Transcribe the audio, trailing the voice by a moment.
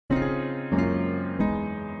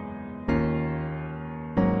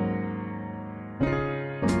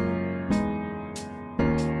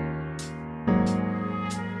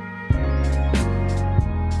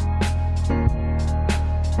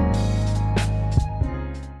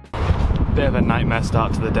Bit of a nightmare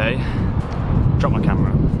start to the day. Dropped my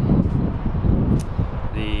camera.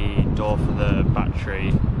 The door for the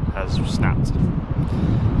battery has snapped.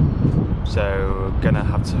 So gonna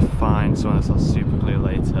have to find someone that sells super glue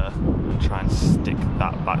later and try and stick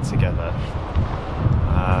that back together.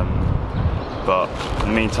 But in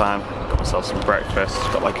the meantime, got myself some breakfast.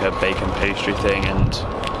 Got like a bacon pastry thing and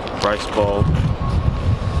rice ball.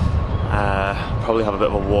 Probably have a bit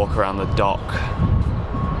of a walk around the dock.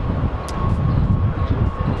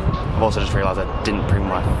 I've also just realised I didn't bring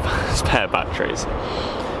my spare batteries, so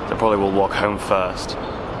I probably will walk home first,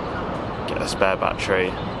 get a spare battery.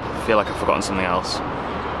 I feel like I've forgotten something else.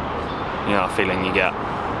 You know that feeling you get?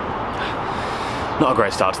 Not a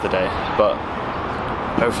great start to the day, but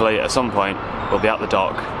hopefully at some point we'll be at the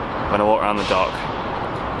dock. I'm going to walk around the dock,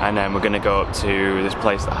 and then we're going to go up to this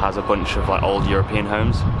place that has a bunch of like old European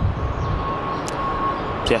homes.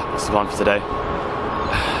 So yeah, that's the plan for today.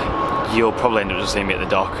 You'll probably end up just seeing me at the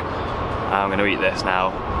dock. I'm going to eat this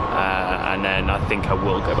now, and then I think I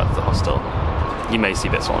will go back to the hostel. You may see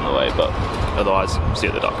bits along the way, but otherwise, see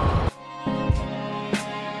you at the dock.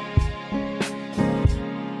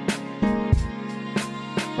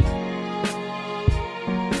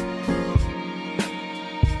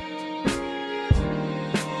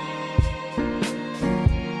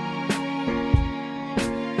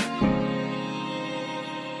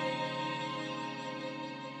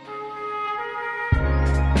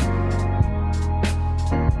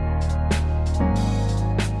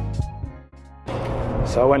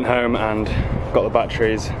 So I went home and got the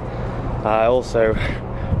batteries. I also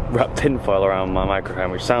wrapped tinfoil around my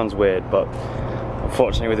microphone, which sounds weird, but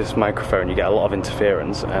unfortunately with this microphone you get a lot of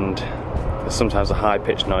interference and there's sometimes a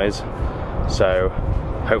high-pitched noise. So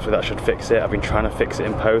hopefully that should fix it. I've been trying to fix it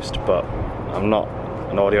in post, but I'm not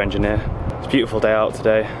an audio engineer. It's a beautiful day out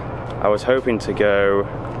today. I was hoping to go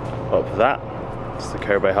up that. It's the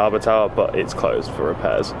Kobe Harbour Tower, but it's closed for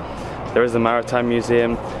repairs. There is the Maritime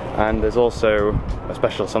Museum, and there's also a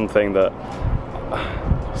special something that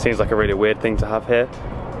seems like a really weird thing to have here.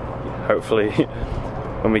 Hopefully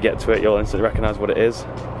when we get to it you'll instantly recognise what it is.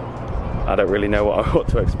 I don't really know what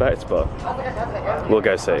to expect, but we'll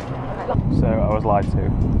go see. So I was lied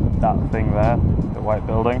to. That thing there, the white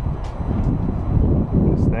building,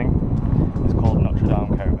 this thing, is called Notre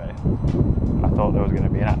Dame Kobe. I thought there was going to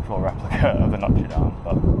be an actual replica of the Notre Dame,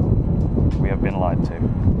 but we have been lied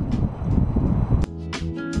to.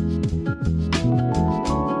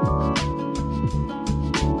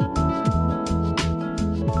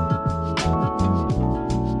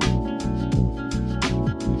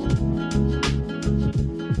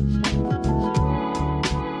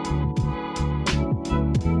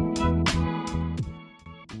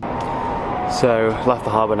 So left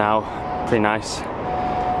the harbour now, pretty nice.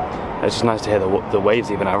 It's just nice to hear the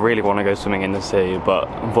waves even. I really want to go swimming in the sea, but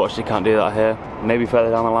unfortunately can't do that here. Maybe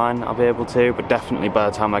further down the line I'll be able to, but definitely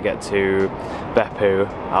by the time I get to Beppu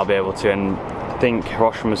I'll be able to, and I think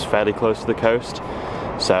Hiroshima's fairly close to the coast,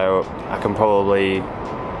 so I can probably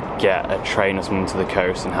get a train or something to the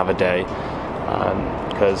coast and have a day,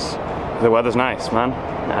 because the weather's nice, man.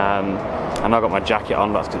 I know I've got my jacket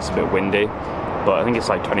on, that's because it's a bit windy, but I think it's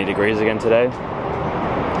like 20 degrees again today.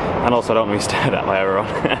 And also I don't want to be stared at by everyone.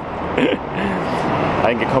 I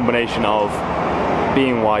think a combination of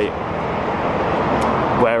being white,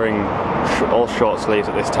 wearing all short sleeves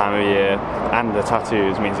at this time of year, and the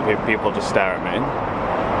tattoos means that people just stare at me,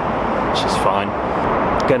 which is fine.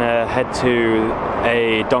 Gonna head to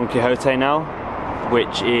a Don Quixote now,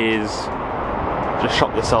 which is just a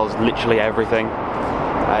shop that sells literally everything.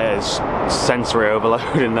 There's sensory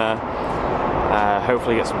overload in there.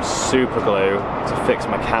 Hopefully get some super glue to fix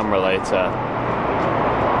my camera later,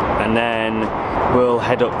 and then we'll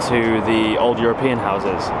head up to the old European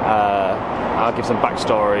houses. I'll give some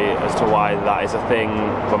backstory as to why that is a thing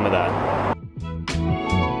when we're there.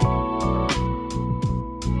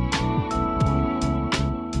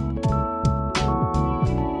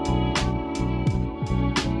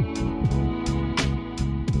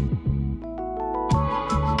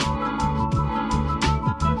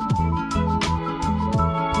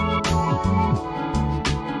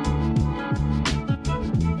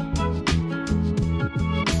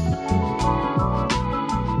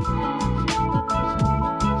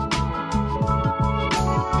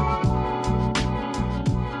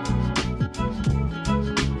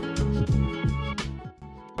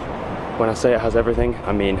 When I say it has everything,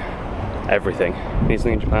 I mean everything. Need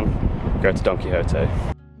something in Japan? Go to Don Quixote.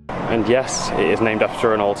 And yes, it is named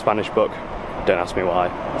after an old Spanish book. Don't ask me why.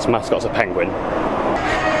 Its mascot's a penguin.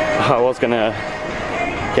 I was gonna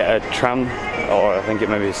get a tram, or I think it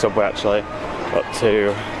may be a subway actually, up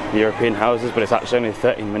to the European houses, but it's actually only a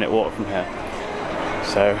 13-minute walk from here.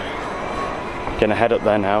 So, gonna head up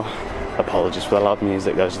there now. Apologies for the loud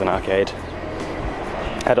music, there's an arcade.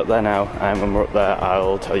 Head up there now, and when we're up there,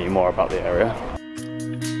 I'll tell you more about the area.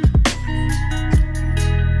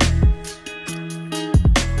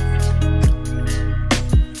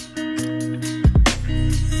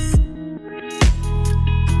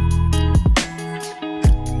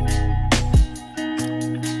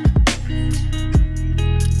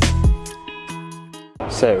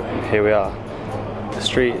 So here we are. The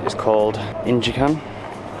street is called Injikan,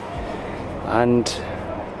 and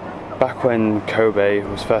back when Kobe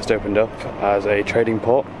was first opened up as a trading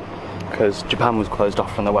port, because Japan was closed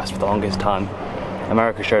off from the West for the longest time,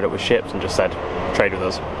 America showed up with ships and just said, trade with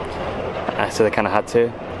us. So they kind of had to,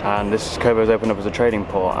 and Kobe was opened up as a trading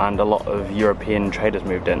port, and a lot of European traders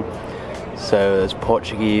moved in. So there's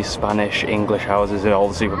Portuguese, Spanish, English houses in all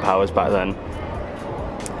the superpowers back then.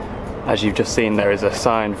 As you've just seen, there is a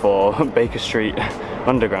sign for Baker Street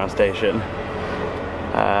Underground Station.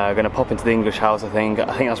 I'm going to pop into the English house, I think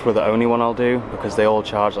that's probably the only one I'll do, because they all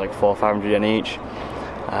charge like 400 or 500 yen each.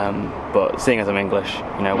 But seeing as I'm English,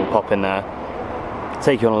 you know, we'll pop in there,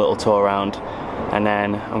 take you on a little tour around, and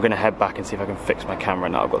then I'm going to head back and see if I can fix my camera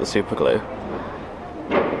now I've got the super glue.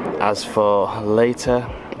 As for later,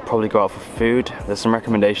 I'll probably go out for food. There's some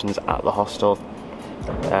recommendations at the hostel.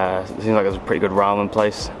 It seems like there's a pretty good ramen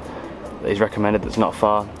place that he's recommended that's not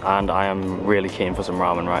far, and I am really keen for some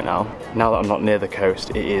ramen right now. Now that I'm not near the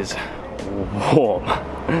coast, it is warm.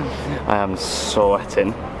 I am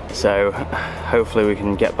sweating. So hopefully we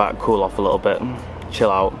can get back, cool off a little bit,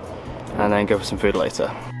 chill out, and then go for some food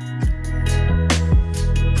later.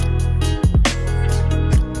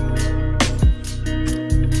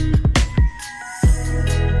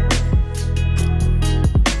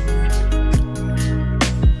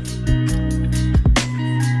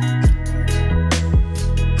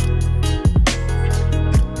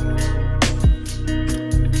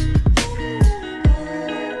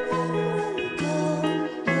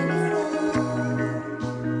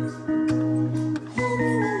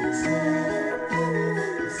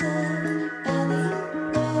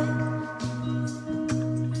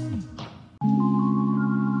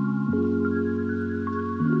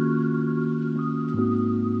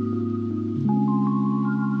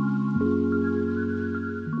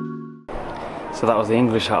 So that was the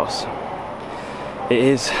English house. It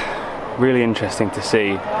is really interesting to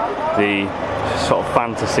see the sort of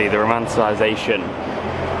fantasy, the romanticisation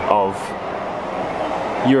of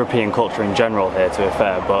European culture in general here, to be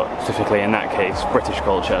fair, but specifically in that case, British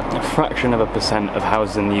culture. A fraction of a percent of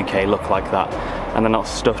houses in the UK look like that, and they're not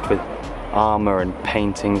stuffed with armour and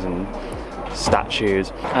paintings and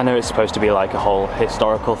statues. I know it's supposed to be like a whole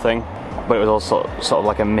historical thing, but it was also sort of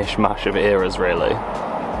like a mishmash of eras, really.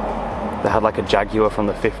 They had like a Jaguar from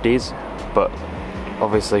the 50s, but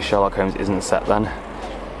obviously Sherlock Holmes isn't set then.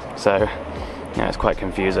 So, yeah, it's quite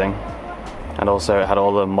confusing. And also it had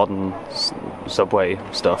all the modern subway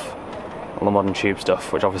stuff, all the modern tube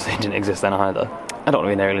stuff, which obviously didn't exist then either. I don't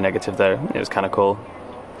want to be really negative though, it was kind of cool.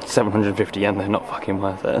 750 yen, they're not fucking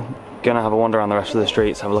worth it. Gonna have a wander around the rest of the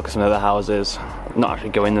streets, have a look at some of the houses. Not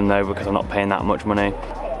actually go in them though, because I'm not paying that much money.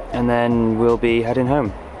 And then we'll be heading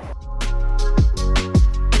home.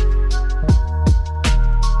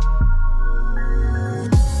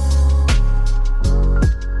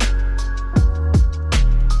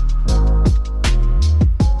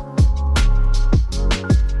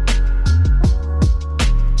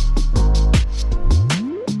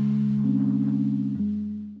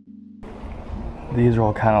 These are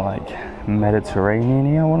all kind of like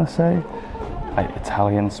Mediterranean-y, I want to say. Like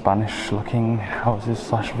Italian, Spanish looking houses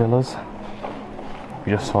slash villas.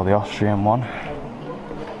 We just saw the Austrian one.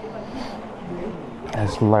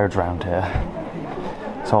 There's loads around here.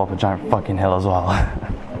 It's all up a giant fucking hill as well.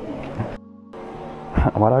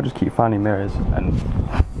 Why do I just keep finding mirrors and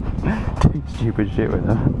do stupid shit with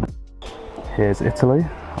them? Here's Italy,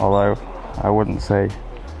 although I wouldn't say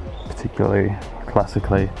particularly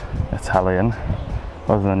classically Italian.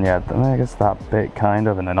 Other than, yeah, I mean, I guess that bit kind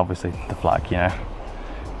of, and then obviously the flag, you know.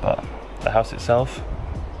 But the house itself,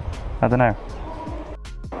 I don't know.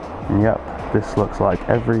 Yep, this looks like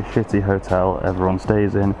every shitty hotel everyone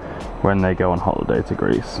stays in when they go on holiday to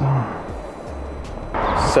Greece.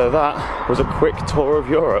 So that was a quick tour of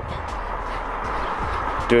Europe.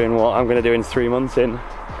 Doing what I'm going to do in 3 months in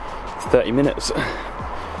 30 minutes.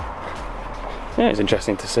 Yeah, it's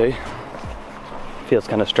interesting to see. Feels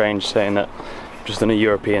kind of strange saying that I've just done a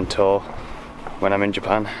European tour when I'm in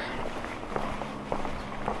Japan.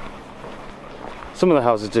 Some of the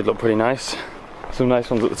houses did look pretty nice. Some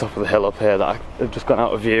nice ones at the top of the hill up here that have just gone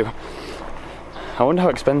out of view. I wonder how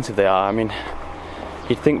expensive they are. I mean,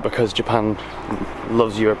 you'd think because Japan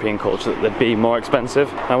loves European culture that they'd be more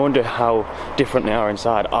expensive. I wonder how different they are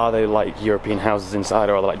inside. Are they like European houses inside,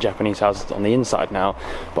 or are they like Japanese houses on the inside now,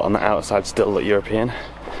 but on the outside still look European?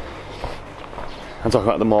 I'm talking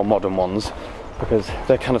about the more modern ones, because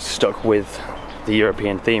they're kind of stuck with the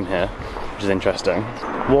European theme here, which is interesting.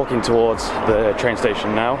 Walking towards the train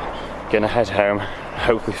station now, gonna head home,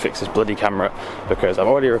 hopefully fix this bloody camera, because I've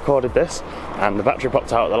already recorded this and the battery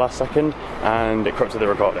popped out at the last second and it corrupted the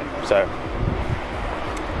recording, so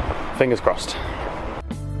fingers crossed.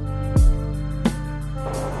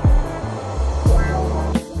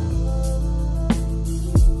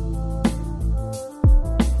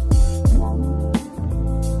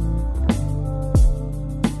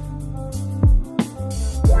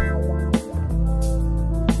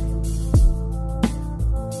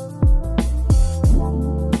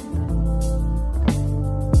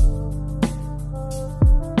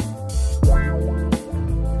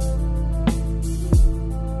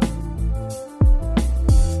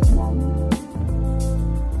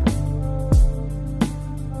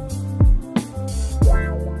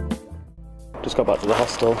 Just got back to the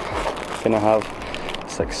hostel, gonna have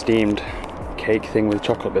this like steamed cake thing with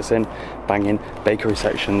chocolate bits in, banging. Bakery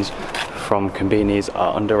sections from Konbinis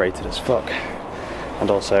are underrated as fuck. And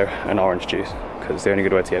also an orange juice, because it's the only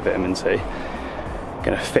good way to get vitamin C.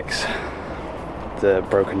 Gonna fix the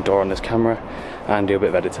broken door on this camera and do a bit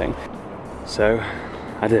of editing. So,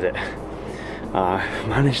 I did it. I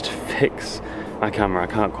managed to fix my camera, I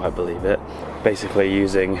can't quite believe it. Basically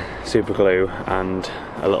using super glue and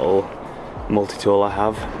a little multi-tool I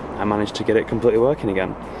have, I managed to get it completely working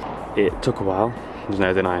again. It took a while, there's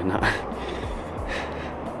no denying that.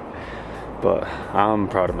 But I'm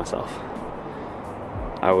proud of myself.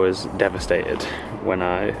 I was devastated when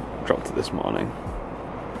I dropped it this morning.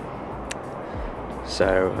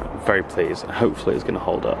 So, very pleased. Hopefully it's going to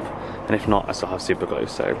hold up. And if not, I still have super glue,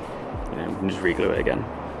 so you know, we can just re-glue it again.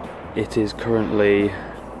 It is currently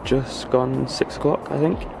just gone 6 o'clock, I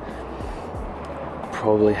think.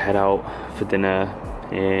 Probably head out for dinner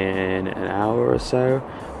in an hour or so.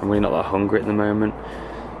 I'm really not that hungry at the moment,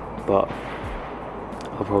 but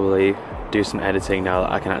I'll probably do some editing now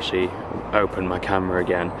that I can actually open my camera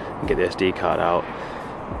again and get the SD card out,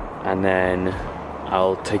 and then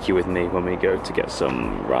I'll take you with me when we go to get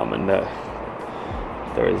some ramen.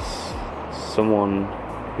 There is someone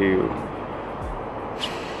who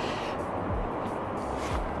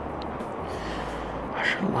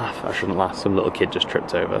I shouldn't laugh, some little kid just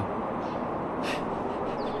tripped over.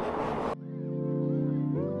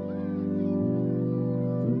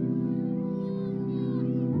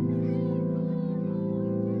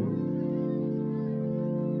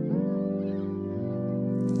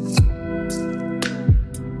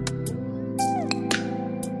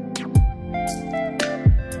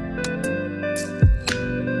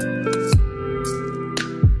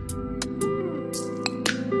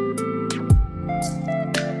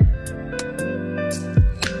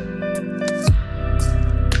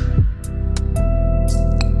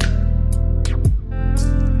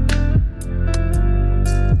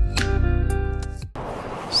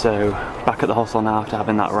 So, back at the hostel now after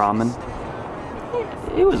having that ramen.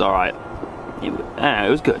 It was alright. It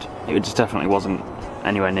was good. It just definitely wasn't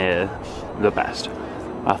anywhere near the best.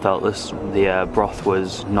 I felt the broth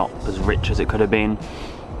was not as rich as it could have been.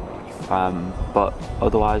 But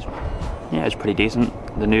otherwise, yeah, it was pretty decent.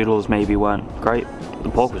 The noodles maybe weren't great. The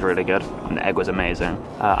pork was really good, and the egg was amazing.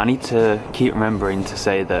 I need to keep remembering to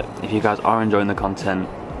say that if you guys are enjoying the content,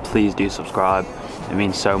 please do subscribe. It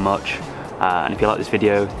means so much. And if you like this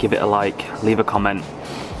video, give it a like, leave a comment.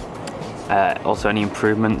 Also any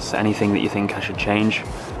improvements, anything that you think I should change,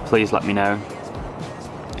 please let me know.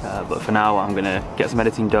 But for now, I'm gonna get some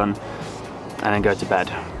editing done and then go to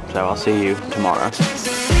bed. So I'll see you tomorrow.